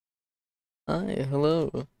Hi,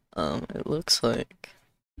 hello. It looks like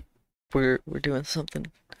we're doing something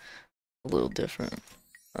a little different.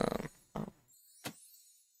 I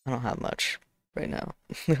don't have much right now,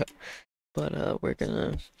 but we're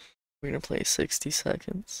gonna play 60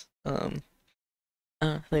 seconds. I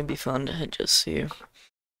think it'd be fun to just see if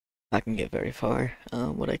I can get very far.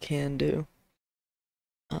 What I can do.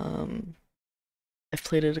 Um, I've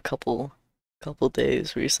played it a couple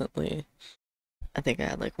days recently. I think I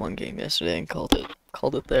had like one game yesterday and called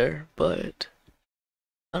it there, but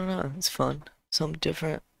I don't know. It's fun. Something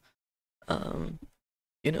different. Um,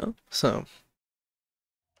 so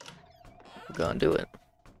we're gonna do it.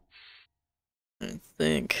 I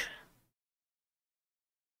think.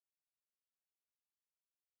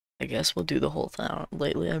 I guess we'll do the whole thing.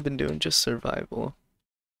 Lately, I've been doing just survival.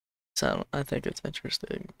 So I think it's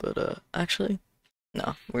interesting, but actually,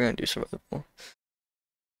 no, we're gonna do survival.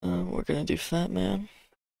 We're gonna do Fat Man.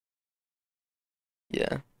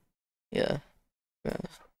 Yeah, yeah. Uh,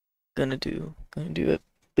 gonna do a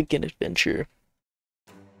begin adventure.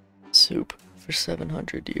 Soup for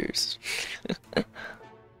 700 years.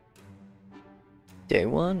 Day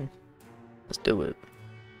one. Let's do it.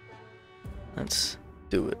 Let's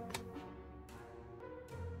do it.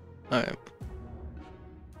 All right.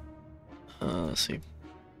 Let's see.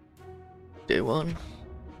 Day one.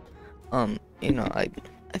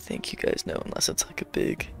 I think you guys know, unless it's like a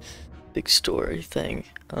big story thing.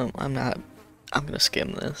 I'm gonna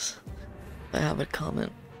skim this. If I have a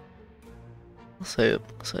comment, I'll say it.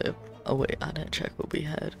 Oh wait, I didn't check what we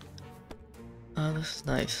had. This is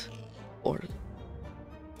nice. Or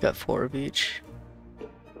got four of each.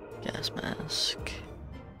 Gas mask.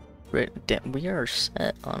 Right, damn, we are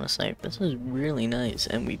set, honestly. This is really nice,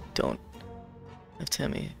 and we don't have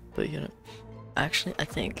Timmy, but actually, I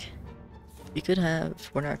think you could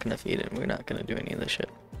have, we're not gonna feed it, we're not gonna do any of this shit.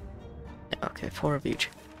 Yeah, okay, four of each.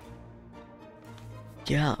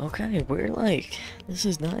 Yeah, okay, we're like, this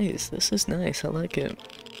is nice, I like it.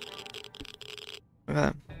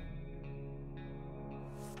 Okay,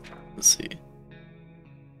 let's see.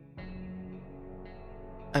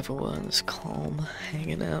 Everyone's calm,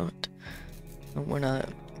 hanging out. And we're not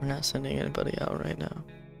sending anybody out right now.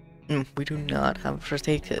 We do not have a first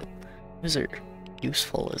aid kit. These are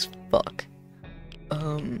useful as fuck.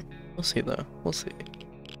 We'll see though, we'll see.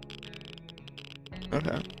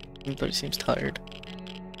 Okay, everybody seems tired.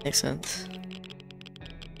 Makes sense.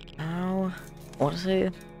 Now, honestly,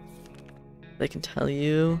 they can tell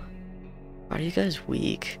you. Are you guys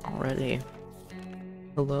weak already?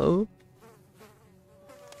 Hello?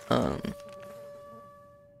 Um,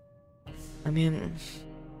 I mean,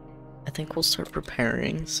 I think we'll start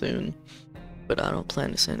preparing soon, but I don't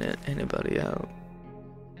plan to send anybody out.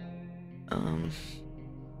 Um,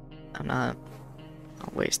 I'm not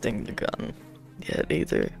wasting the gun yet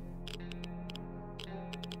either.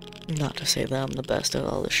 Not to say that I'm the best at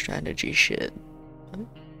all the strategy shit.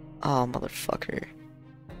 Oh, motherfucker.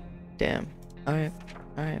 Damn. Alright,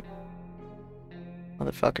 alright.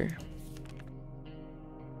 Motherfucker.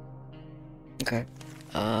 Okay.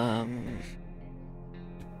 I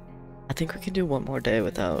think we can do one more day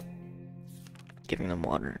without giving them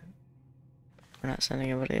water. We're not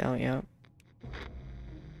sending anybody out yet.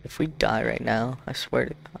 If we die right now, I swear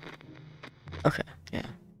to God. Okay, yeah.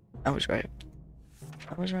 I was right.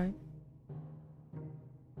 I was right.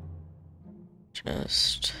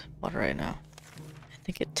 Just water right now. I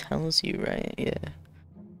think it tells you, right? Yeah.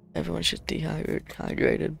 Everyone's just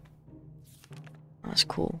dehydrated. That's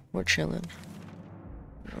cool. We're chilling.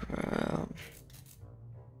 Um,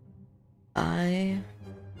 I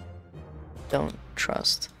don't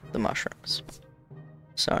trust the mushrooms.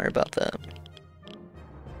 Sorry about that.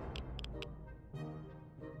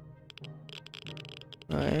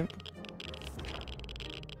 Alright.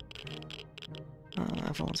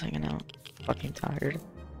 Everyone's hanging out. Fucking tired.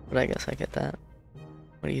 But I guess I get that.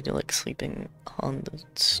 What do you do, like sleeping on the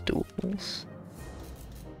stools?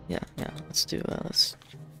 Yeah, let's do,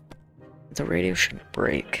 the radio shouldn't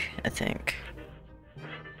break, I think.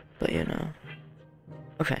 But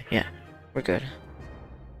okay, yeah, we're good.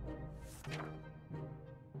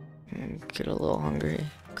 Get a little hungry,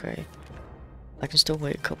 okay. I can still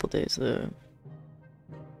wait a couple days to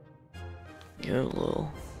get a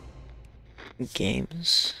little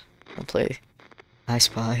games. I'll play I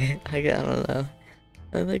Spy. I don't know.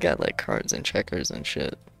 They got like cards and checkers and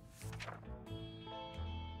shit.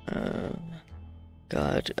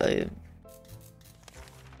 God,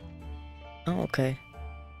 oh, okay.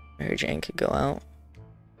 Mary Jane could go out.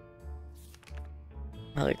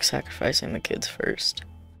 I like sacrificing the kids first.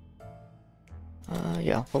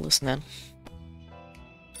 Yeah, we'll listen in.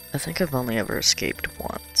 I think I've only ever escaped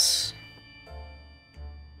once.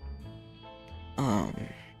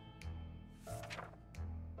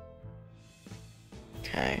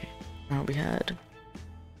 Okay. Now we had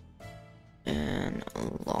an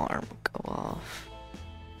alarm go off.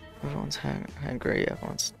 Everyone's hungry,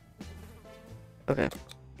 everyone's... Okay.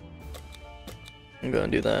 I'm gonna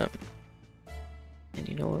do that. And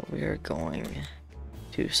you know what? We are going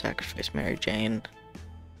to sacrifice Mary Jane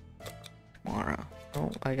tomorrow.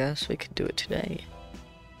 Oh, I guess we could do it today.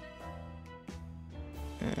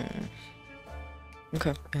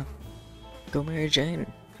 Okay, yeah. Go Mary Jane.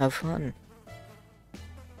 Have fun.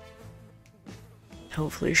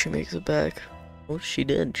 Hopefully she makes it back. Oh, she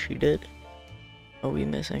did. She did. Are we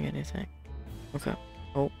missing anything? Okay.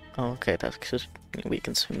 Oh, okay. That's because we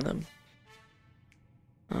consume them.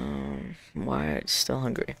 Why are you still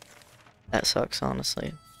hungry? That sucks,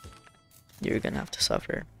 honestly. You're gonna have to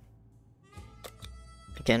suffer.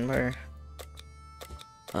 Again,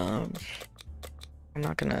 I'm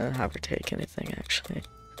not gonna have her take anything, actually.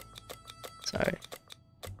 Sorry.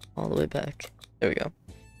 All the way back. There we go.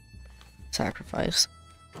 Sacrifice.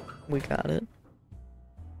 We got it.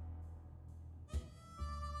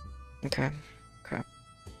 Okay. Okay.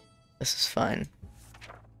 This is fine.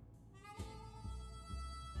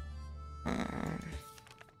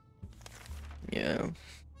 Yeah.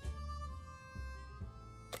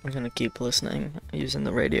 We're gonna keep listening, using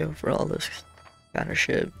the radio for all this kind of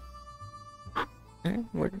shit. Alright,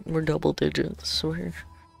 we're double digits, so we're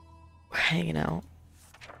hanging out.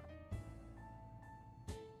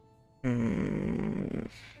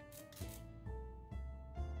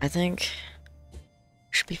 I think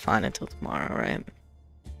we should be fine until tomorrow, right?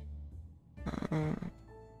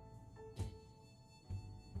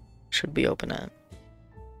 Should be open at...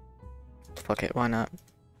 Fuck it, why not?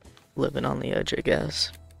 Living on the edge, I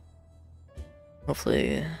guess.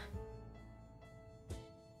 Hopefully...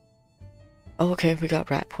 Oh, okay, we got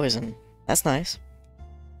rat poison. That's nice.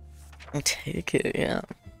 I'll take it, yeah.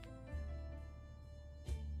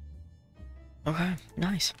 Okay,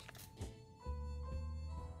 nice.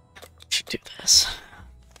 Should do this.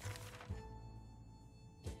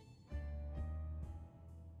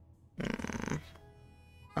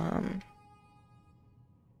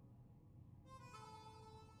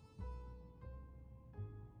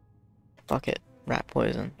 Fuck it. Rat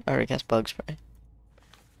poison. Or I guess bug spray.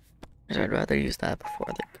 I'd rather use that before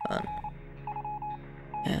the gun.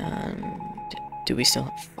 And... do we still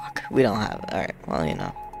have... Fuck. We don't have it. Alright, well, you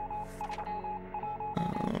know.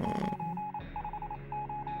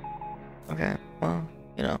 Okay, well,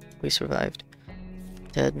 you know, we survived.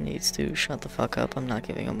 Ted needs to shut the fuck up. I'm not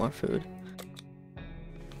giving him more food.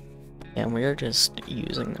 And we are just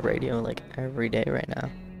using the radio like every day right now.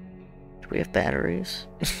 Do we have batteries?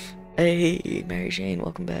 Hey, Mary Jane,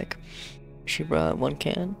 welcome back. She brought 1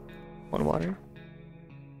 can, 1 water.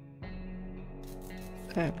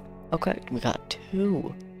 Okay, okay, we got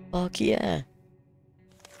 2. Fuck yeah.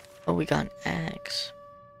 Oh, we got an axe.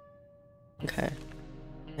 Okay.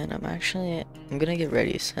 And I'm gonna get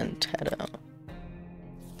ready to send Ted out.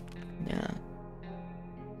 Yeah.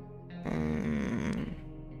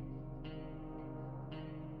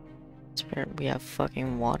 Spirit, we have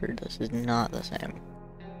fucking water. This is not the same.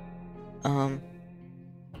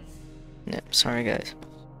 Yep, sorry guys.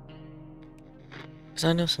 Cause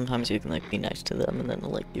I know sometimes you can like be nice to them and then they'll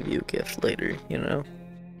like give you a gift later, you know?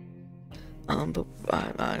 But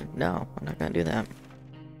no, I'm not gonna do that.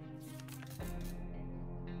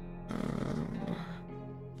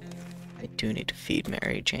 I do need to feed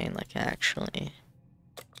Mary Jane, like actually.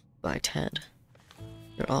 By Ted.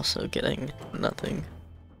 You're also getting nothing.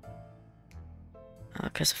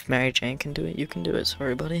 Cause if Mary Jane can do it, you can do it.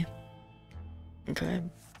 Sorry, buddy. Okay.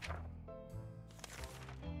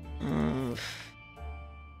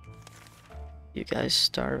 You guys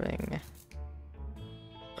starving.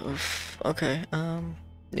 Oof. Okay.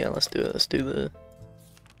 Yeah, let's do it. Let's do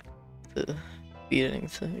the feeding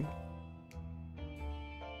thing.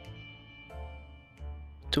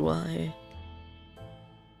 Do I?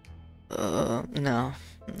 No.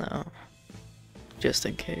 No. Just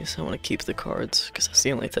in case. I want to keep the cards, because that's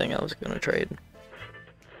the only thing I was going to trade.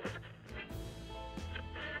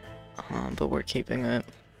 But we're keeping it.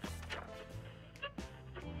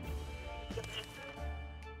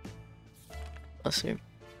 Let's see.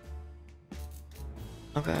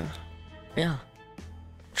 Okay. Yeah.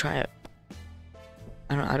 Try it.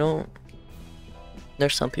 I don't...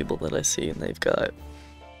 There's some people that I see and they've got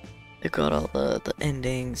all the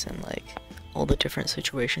endings and like all the different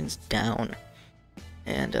situations down.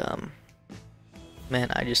 And man,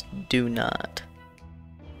 I just do not.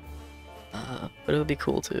 But it would be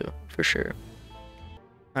cool too, for sure.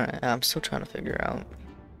 Alright, I'm still trying to figure out,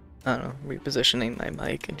 I don't know, repositioning my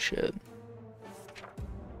mic and shit.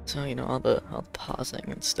 So, you know, all the pausing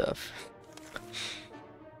and stuff.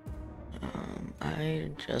 I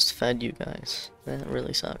just fed you guys. That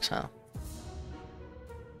really sucks, huh?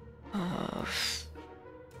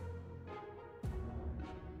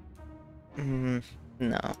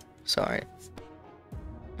 No, sorry.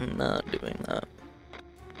 I'm not doing that.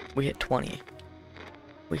 We hit 20.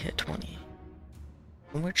 We hit 20.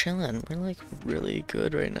 And we're chilling. We're like really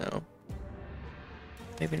good right now.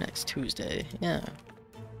 Maybe next Tuesday. Yeah.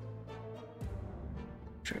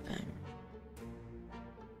 Tripping.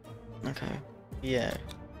 Okay. Yeah.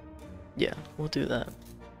 Yeah, we'll do that.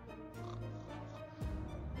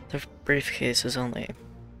 The briefcase is only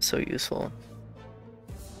so useful.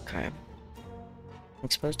 Okay.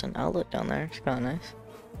 Exposed an outlet down there. It's kinda nice.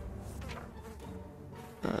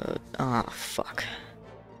 Fuck.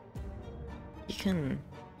 You can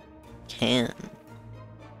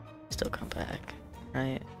still come back,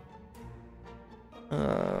 right?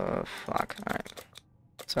 Fuck. Alright.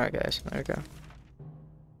 Sorry, guys. There we go.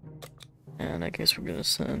 And I guess we're gonna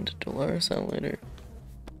send Dolores out later.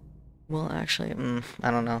 Well, actually,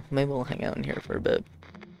 I don't know. Maybe we'll hang out in here for a bit.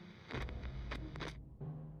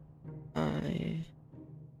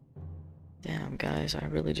 Damn, guys, I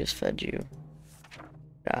really just fed you.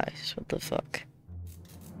 Guys, what the fuck?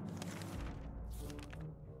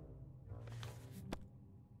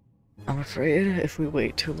 I'm afraid if we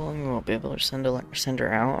wait too long, we won't be able to send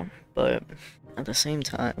her out, but at the same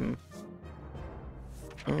time,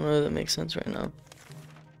 I don't know if that makes sense right now.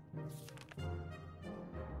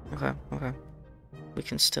 Okay. We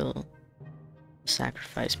can still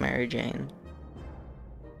sacrifice Mary Jane.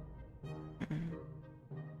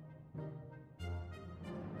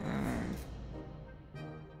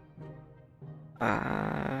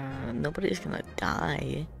 Nobody's gonna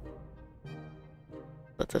die.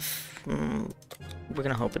 But we're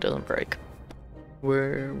gonna hope it doesn't break.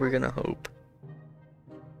 We're gonna hope.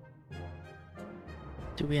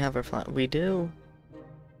 Do we have our flat? We do.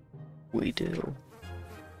 We do.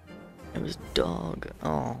 It was dog.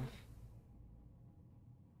 Oh.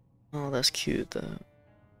 Oh, that's cute though.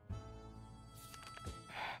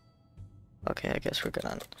 Okay, I guess we're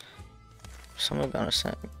gonna. Someone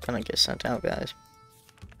gonna get sent out, guys.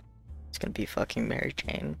 It's gonna be fucking Mary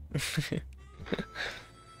Jane.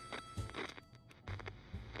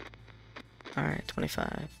 Alright,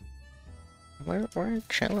 25. We're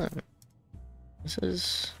chilling. This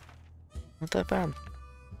is not that bad.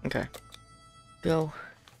 Okay. Go.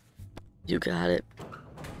 You got it.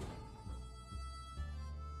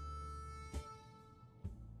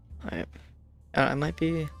 Alright. I might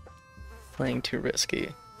be playing too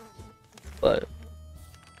risky, but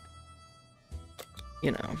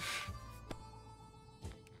you know,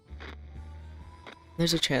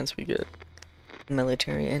 there's a chance we get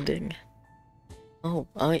military ending. Oh,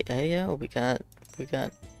 yeah, we got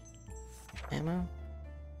ammo.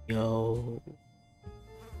 Yo,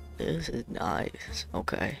 this is nice.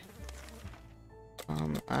 Okay.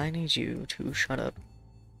 I need you to shut up.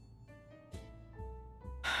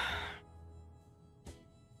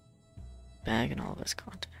 Bag and all of its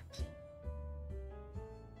contents.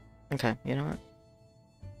 Okay, you know what?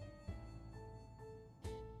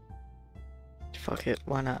 Fuck it,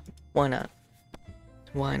 why not? Why not?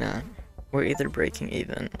 Why not? We're either breaking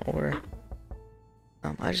even or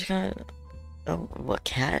I just got what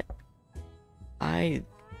cat? Did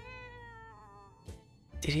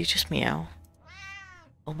he just meow?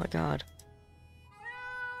 Oh my god.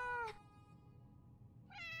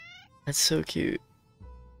 That's so cute.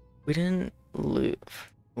 We didn't loot.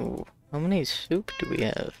 Oh, how many soup do we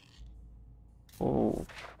have? Oh.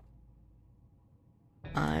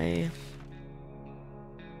 I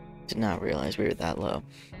did not realize we were that low.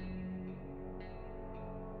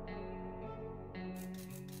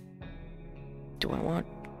 Do I want?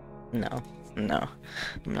 No. No.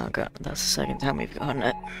 I'm not gonna. That's the second time we've gotten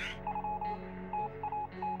it.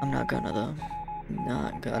 I'm not gonna though.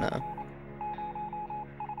 Not gonna.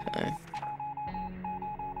 Okay.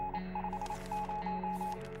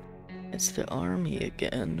 It's the army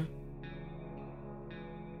again.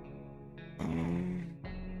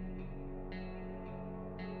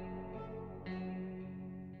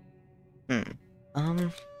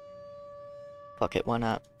 Fuck it, why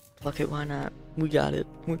not? Fuck it, why not? We got it.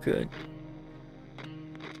 We're good.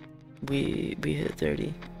 We hit 30.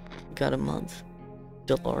 We got a month.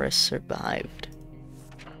 Dolores survived.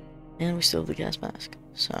 And we still have the gas mask.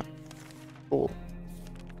 So, cool.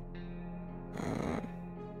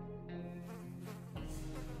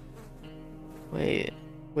 Wait,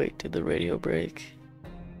 wait, did the radio break?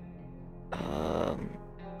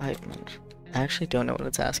 I actually don't know what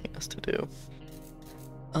it's asking us to do.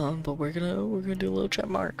 But we're gonna do a little check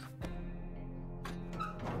mark.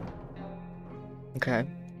 Okay.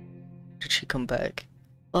 Did she come back?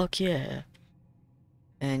 Fuck yeah.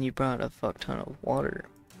 And you brought a fuck ton of water.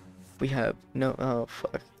 We have no, oh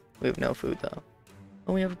fuck. We have no food though.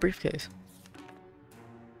 Oh, we have a briefcase.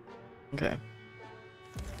 Okay.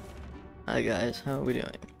 Hi guys, how are we doing?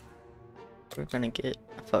 We're gonna get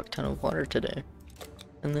a fuck ton of water today.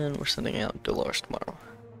 And then we're sending out Dolores tomorrow.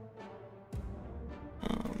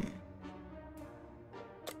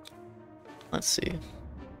 Let's see.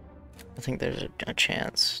 I think there's a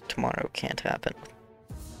chance tomorrow can't happen.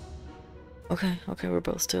 Okay, okay, we're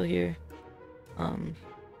both still here.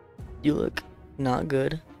 You look not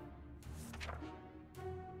good.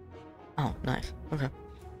 Oh, nice. Okay.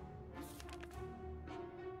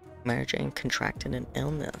 Mary Jane contracted an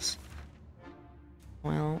illness.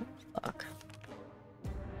 Well, fuck.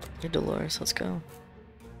 Hey, Dolores, let's go.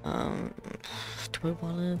 Do we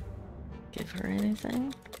want to give her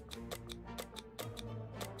anything?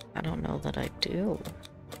 I don't know that I do.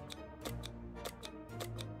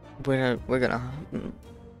 We're gonna...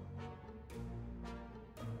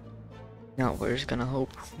 No, we're just gonna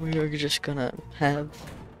hope. We're just gonna have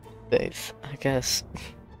faith, I guess.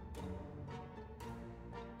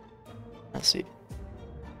 Let's see.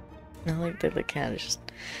 No, like the cat is just...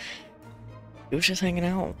 He was just hanging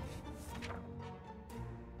out.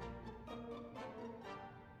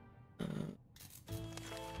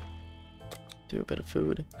 Do a bit of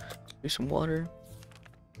food. Do some water.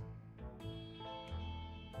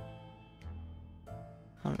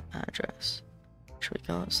 On an address. Should we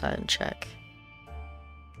go outside and check?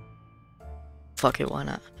 Fuck it, why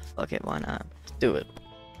not? Fuck it, why not? Let's do it.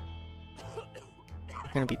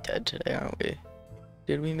 We're gonna be dead today, aren't we?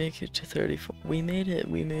 Did we make it to 34? We made it,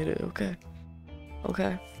 okay.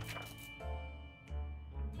 Okay.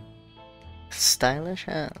 Stylish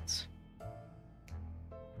hands.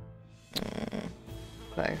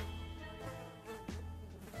 Okay.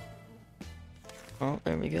 Well,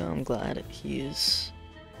 there we go. I'm glad he's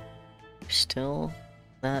still...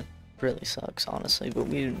 That really sucks, honestly, but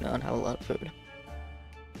we do not have a lot of food.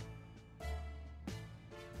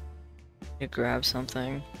 You grab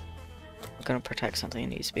something. I'm gonna protect something. It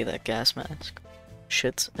needs to be that gas mask.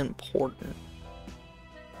 Shit's important.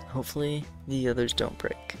 Hopefully, the others don't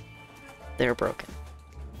break. They're broken.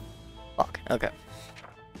 Fuck. Okay.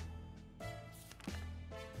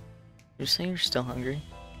 You're saying you're still hungry?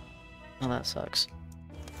 Oh, that sucks.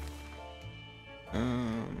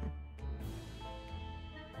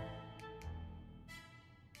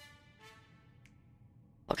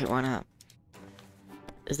 Okay, why not?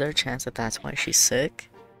 Is there a chance that that's why she's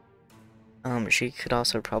sick? She could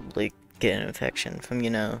also probably get an infection from,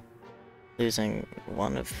 you know, losing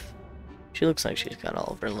one of... She looks like she's got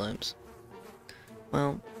all of her limbs.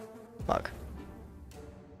 Well, fuck.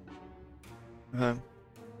 Okay.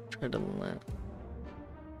 Try to let...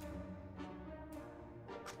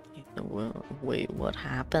 Wait, what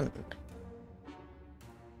happened?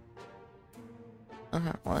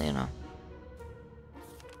 Okay, well, you know.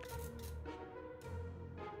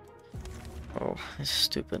 Oh, it's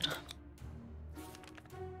stupid.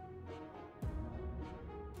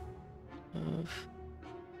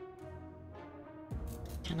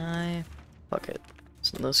 Can I? Fuck it.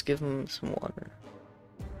 So let's give him some water.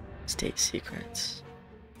 State secrets.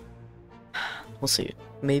 We'll see.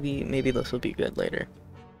 Maybe this will be good later.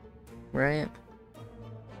 Right?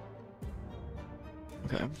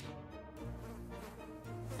 Okay.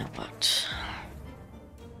 Now what?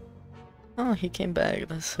 Oh, he came back.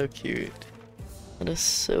 That's so cute. That is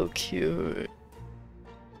so cute.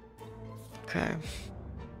 Okay.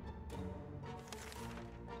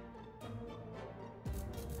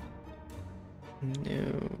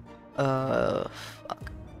 No.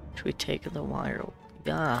 Fuck. Should we take the wire?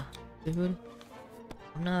 Yeah, dude.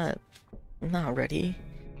 I'm not ready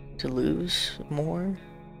to lose more.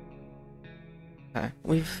 Okay.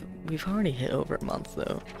 We've already hit over a month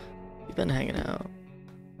though. We've been hanging out.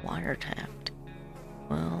 Wiretapped.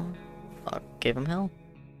 Well, fuck. Gave him hell.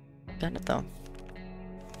 Got it though.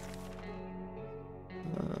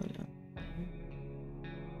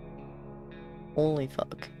 Holy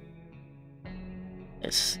fuck.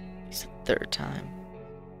 It's the third time.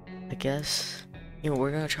 I guess, you know,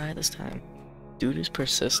 we're gonna try this time. Dude is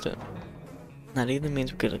persistent. That either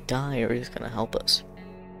means we're gonna die or he's gonna help us.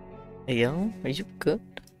 Hey yo, are you good?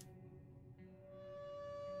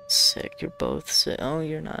 Sick, you're both sick. Oh,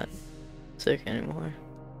 you're not sick anymore.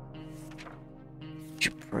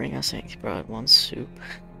 Did you bring us anything? Brought one soup.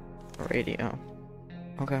 A radio.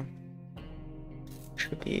 Okay.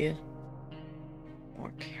 Should be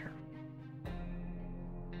more care.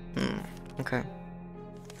 Okay.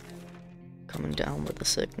 Coming down with the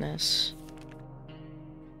sickness.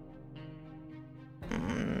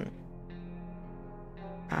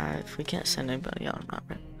 If we can't send anybody out, I'm not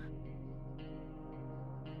ready.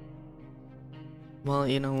 Well,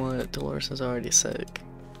 you know what? Dolores is already sick.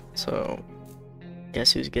 So,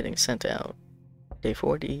 guess who's getting sent out? Day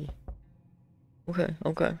 40.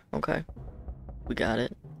 Okay. We got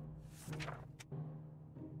it.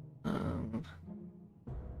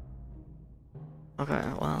 Okay,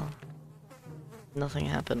 well, nothing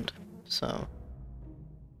happened, so.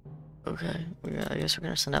 Okay, I guess we're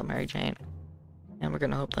gonna send out Mary Jane. And we're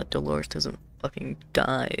gonna hope that Dolores doesn't fucking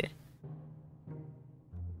die.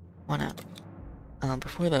 Why not?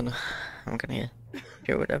 Before then, I'm gonna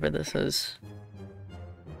hear whatever this is.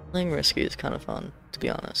 Playing risky is kind of fun, to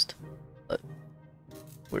be honest. But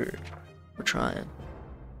we're trying.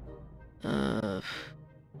 Top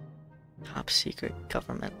secret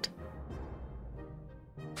government.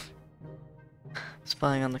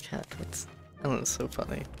 Spying on the cat. That was so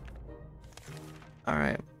funny.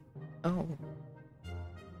 Alright. Oh.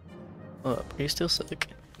 Oh, are you still sick?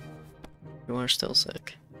 You are still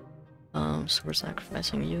sick. So we're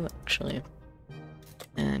sacrificing you, actually.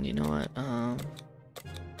 And you know what,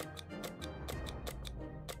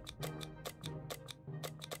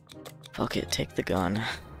 fuck it, take the gun.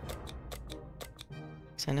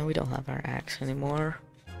 So I know we don't have our axe anymore,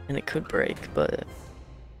 and it could break, but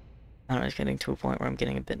I don't know, it's getting to a point where I'm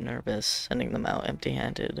getting a bit nervous sending them out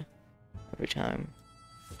empty-handed every time.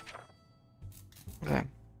 Okay.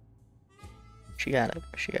 She got it.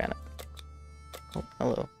 Oh,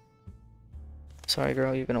 hello. Sorry,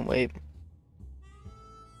 girl, you're gonna wait.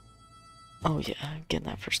 Oh yeah, getting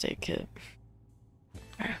that first aid kit.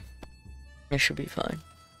 It should be fine.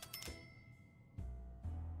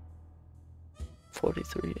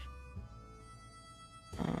 43.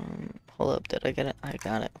 Hold up, did I get it? I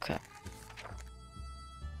got it, okay.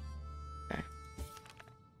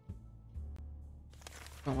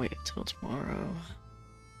 I'll wait until tomorrow.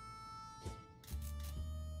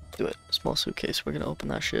 Do it. Small suitcase, we're gonna open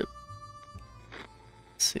that shit.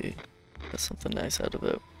 Let's see. Get something nice out of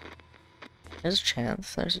it. There's a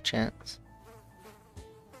chance,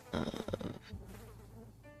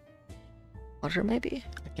 Water maybe?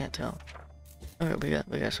 I can't tell. Alright, we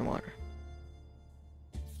got some water.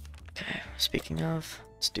 Okay, speaking of,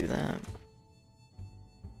 let's do that.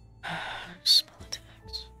 Smell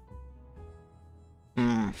attacks.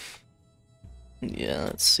 Yeah,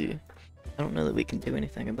 let's see. I don't know that we can do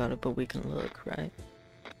anything about it, but we can look, right?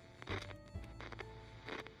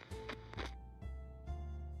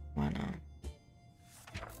 Why not?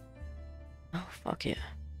 Oh, fuck yeah.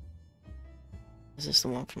 Is this the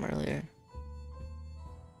one from earlier?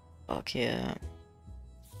 Fuck yeah.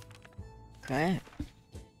 Okay.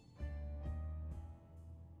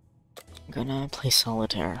 I'm gonna play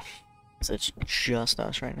solitaire. Cause it's just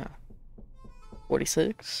us right now.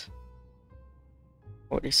 46?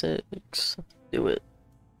 46. Do it.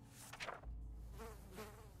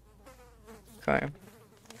 Okay.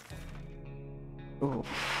 Ooh.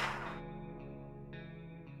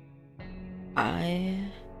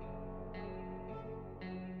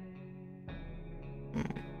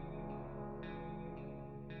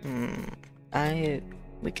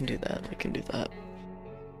 We can do that,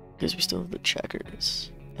 Because we still have the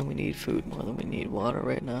checkers. And we need food more than we need water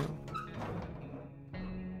right now.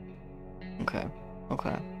 Okay.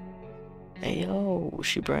 Hey yo,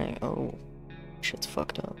 she bring, oh, shit's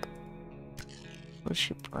fucked up. What does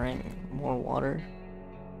she bring? More water?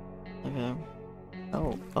 Okay.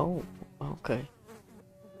 Oh, okay.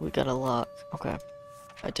 We got a lock. Okay.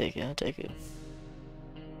 I take it.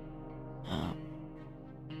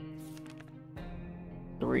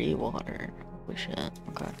 3 water. Holy shit.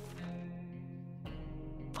 Okay.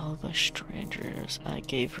 All the strangers. I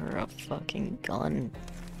gave her a fucking gun.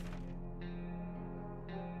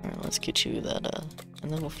 Alright, let's get you that, and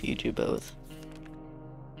then we'll feed you both.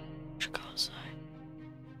 Should go outside.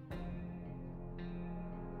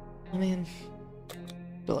 I mean,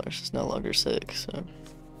 Dolores is no longer sick, so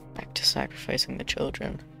back to sacrificing the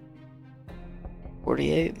children.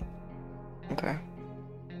 48. Okay.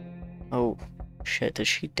 Oh, shit, did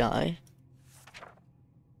she die?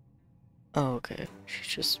 Oh, okay. She's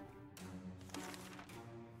just...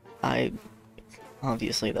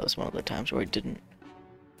 Obviously, that was one of the times where I didn't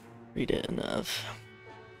read it enough.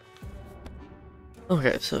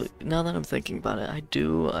 Okay, so now that I'm thinking about it, I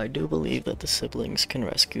do believe that the siblings can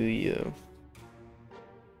rescue you.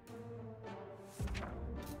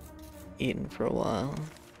 eaten for a while.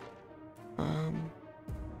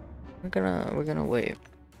 We're gonna wait.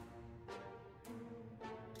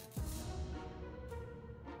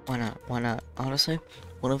 Why not? Why not? Honestly,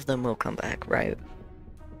 one of them will come back, right?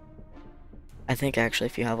 I think actually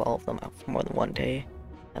if you have all of them out for more than one day,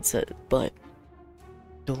 that's it. But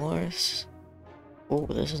Dolores, oh,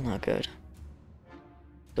 this is not good.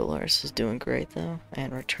 Dolores is doing great though,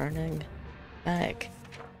 and returning back.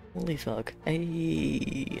 Holy fuck.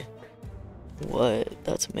 Hey. What?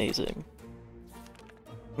 That's amazing.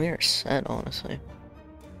 We are set, honestly.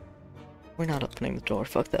 We're not opening the door,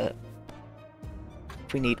 fuck that.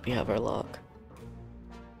 If we need, we have our lock.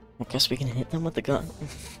 I guess we can hit them with the gun.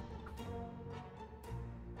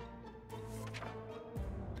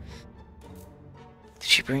 Did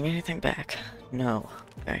she bring anything back? No.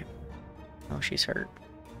 Okay. Oh, she's hurt.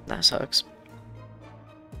 That sucks.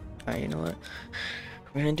 Alright, you know what?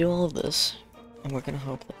 We're gonna do all of this, and we're gonna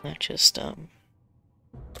hope that that just, I'm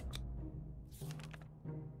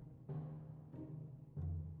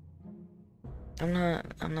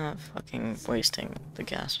not fucking wasting the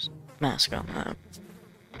gas mask on that.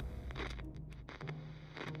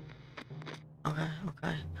 Okay,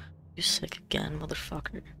 okay. You sick again,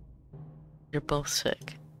 motherfucker. You're both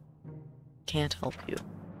sick. Can't help you.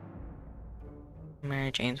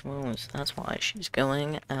 Mary Jane's wounds, that's why she's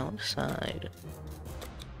going outside.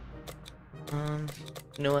 You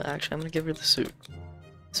know what, actually, I'm gonna give her the suit.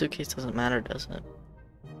 Suitcase doesn't matter, does it?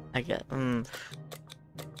 I get,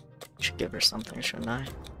 should give her something, shouldn't I?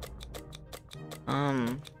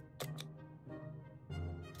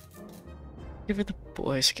 Give her the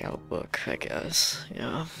Boy Scout book, I guess,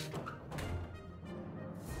 yeah.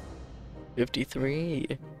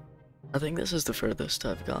 53. I think this is the furthest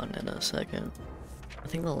I've gone in a second. I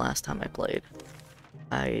think the last time I played,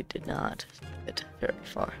 I did not get very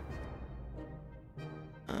far.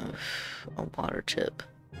 A water chip.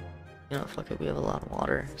 You know, fuck it, we have a lot of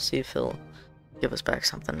water. See if he'll give us back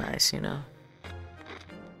something nice, you know?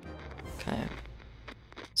 Okay.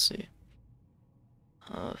 Let's see.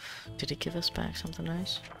 Did he give us back something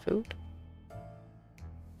nice? Food?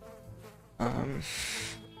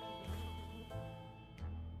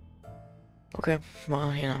 Okay,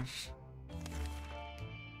 well, you know.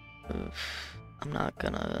 I'm not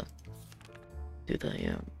gonna do that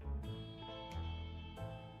yet.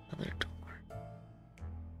 Other door.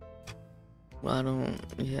 Well, I don't,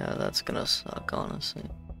 yeah, that's gonna suck, honestly.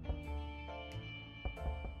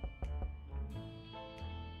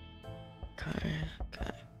 Okay,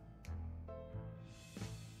 okay.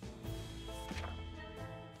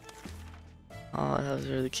 Oh, that was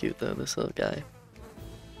really cute though, this little guy.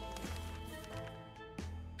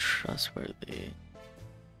 Trustworthy.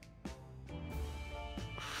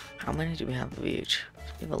 How many do we have of each?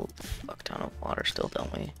 We have a fuck ton of water still,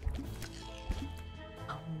 don't we?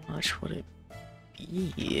 How much would it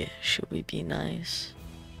be? Should we be nice?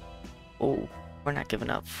 Oh, we're not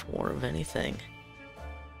giving out 4 of anything.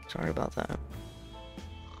 Sorry about that.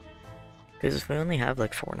 Because if we only have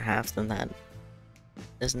like 4.5, then that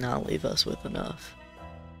does not leave us with enough.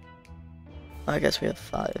 I guess we have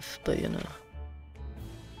 5, but you know.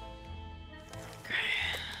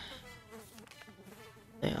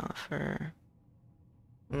 They offer.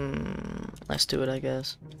 Let's do it, I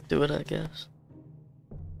guess. Do it, I guess.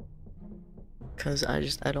 Cause I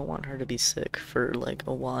don't want her to be sick for like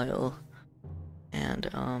a while and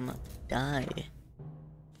die.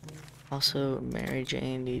 Also, Mary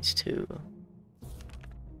Jane needs to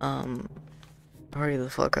hurry the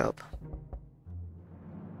fuck up.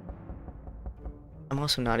 I'm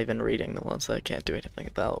also not even reading the ones that I can't do anything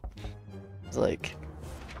about. It's like,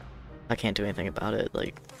 I can't do anything about it,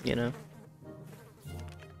 like, you know?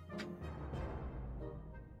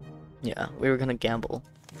 Yeah, we were gonna gamble.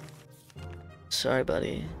 Sorry,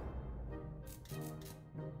 buddy.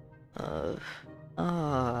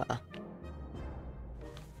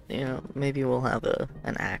 You know, maybe we'll have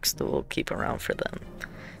an axe that we'll keep around for them.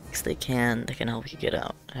 Because they can help you get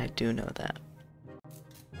out. I do know that.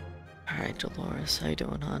 Alright, Dolores, how you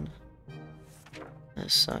doing, hon?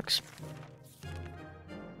 This sucks.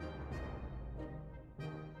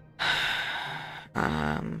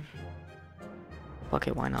 Fuck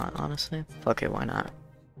it, why not, honestly? Fuck it, why not?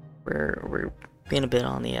 We're being a bit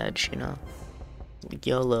on the edge, you know?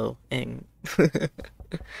 YOLO-ing.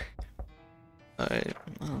 Alright,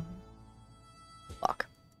 well. Fuck.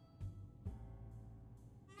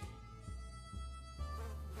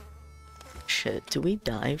 Shit, do we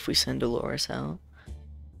die if we send Dolores out?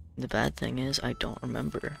 The bad thing is, I don't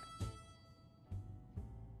remember.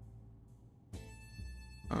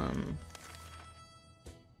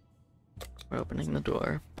 We're opening the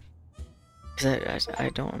door. Cause I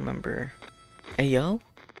don't remember. Ayo?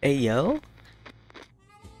 Ayo?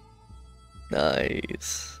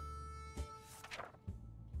 Nice.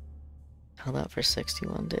 Held out for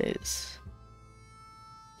 61 days.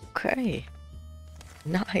 Okay.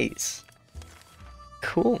 Nice.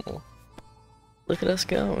 Cool. Look at us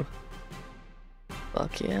go.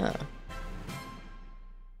 Fuck yeah.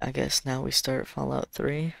 I guess now we start Fallout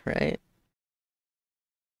 3, right?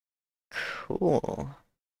 Cool.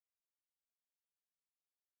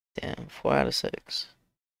 Damn, 4 out of 6.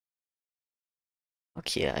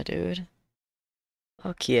 Fuck yeah, dude.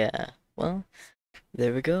 Fuck yeah. Well,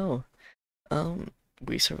 there we go.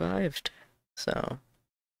 We survived. So,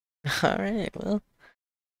 alright, well,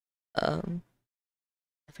 um,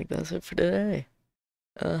 I think that's it for today.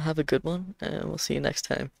 Have a good one, and we'll see you next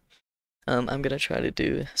time. I'm gonna try to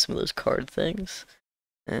do some of those card things,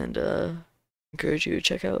 and, encourage you to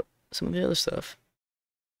check out some of the other stuff.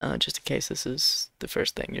 Just in case this is the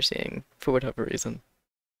first thing you're seeing, for whatever reason.